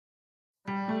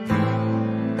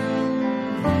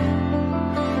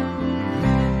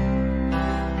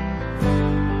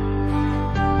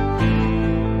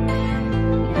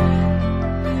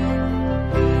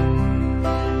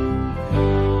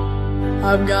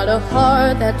I've got a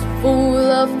heart that's full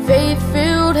of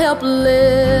faith-filled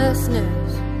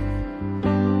helplessness.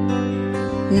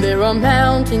 There are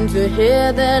mountains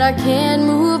ahead that I can't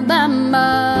move by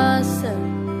myself,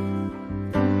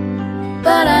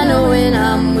 but I know when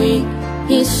I'm weak,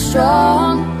 He's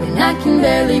strong. When I can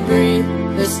barely breathe,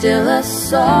 there's still a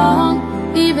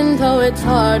song. Even though it's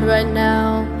hard right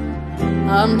now,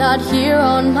 I'm not here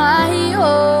on my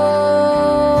own.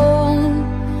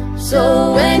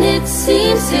 So when it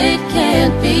seems it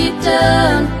can't be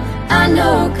done, I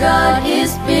know God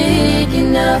is big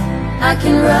enough. I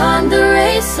can run the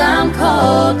race I'm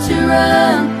called to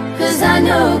run, 'cause I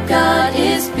know God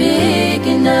is big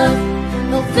enough.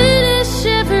 He'll finish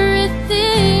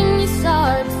everything He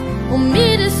starts. He'll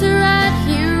meet us right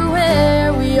here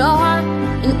where we are,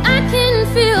 and I can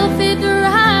feel faith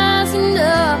rising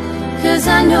up, 'cause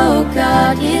I know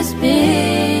God is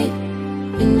big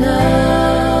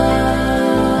enough.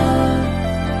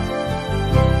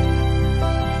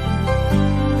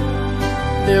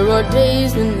 There are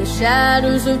days when the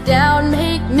shadows of doubt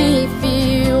make me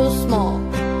feel small.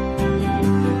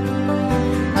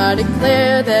 I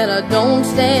declare that I don't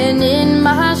stand in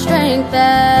my strength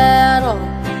at all,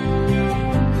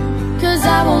 'cause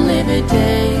I won't live a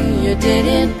day You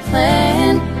didn't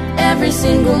plan. Every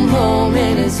single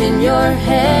moment is in Your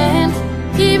hands.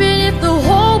 Even if the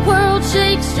whole world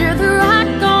shakes, You're the rock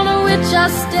on which I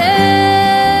stand.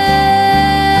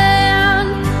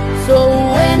 So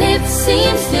when it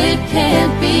seems it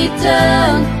can't be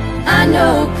done, I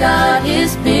know God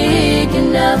is big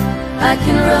enough. I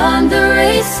can run the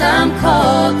race I'm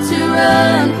called to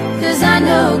run, 'cause I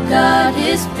know God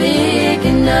is big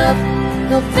enough.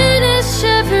 He'll finish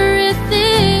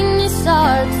everything He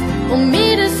starts. He'll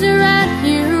meet us right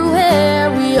here where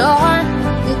we are,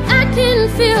 and I can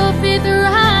feel faith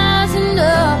rising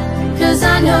up, 'cause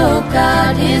I know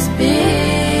God is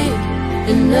big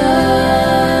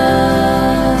enough.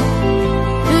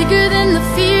 Bigger than the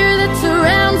fear that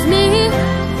surrounds me,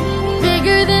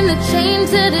 bigger than the chains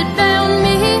that had bound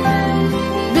me,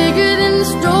 bigger than the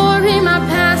story my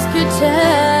past could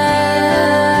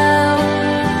tell,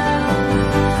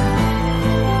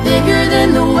 bigger than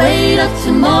the weight of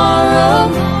tomorrow,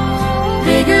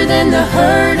 bigger than the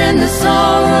hurt and the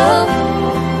sorrow,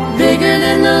 bigger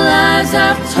than the lies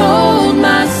I've told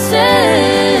myself.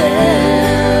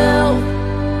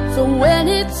 So when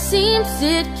it seems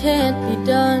it can't be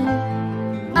done,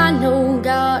 I know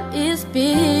God is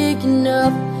big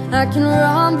enough. I can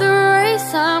run the race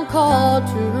I'm called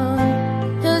to run,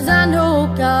 'cause I know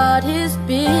God is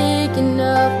big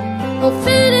enough. He'll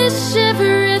finish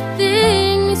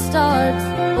everything He starts.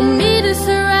 He'll meet us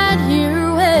right here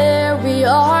where we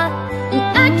are, and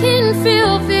I can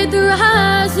feel faith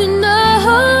rising up.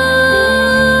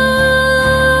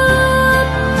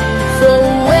 So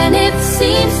when it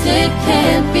seems it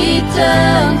can't be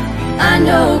done, I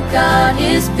know God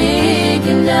is big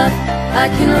enough. I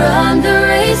can run the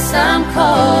race I'm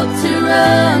called to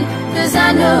run, 'cause I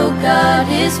know God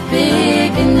is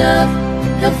big enough.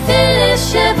 He'll finish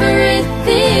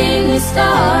everything He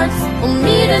starts. He'll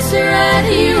meet us right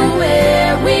here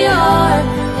where we are,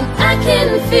 and I can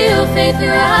feel faith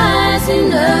rising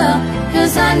up,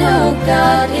 'cause I know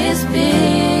God is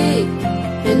big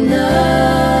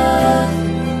enough.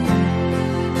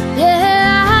 Yeah,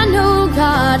 I know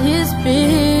God is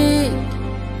big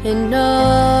enough.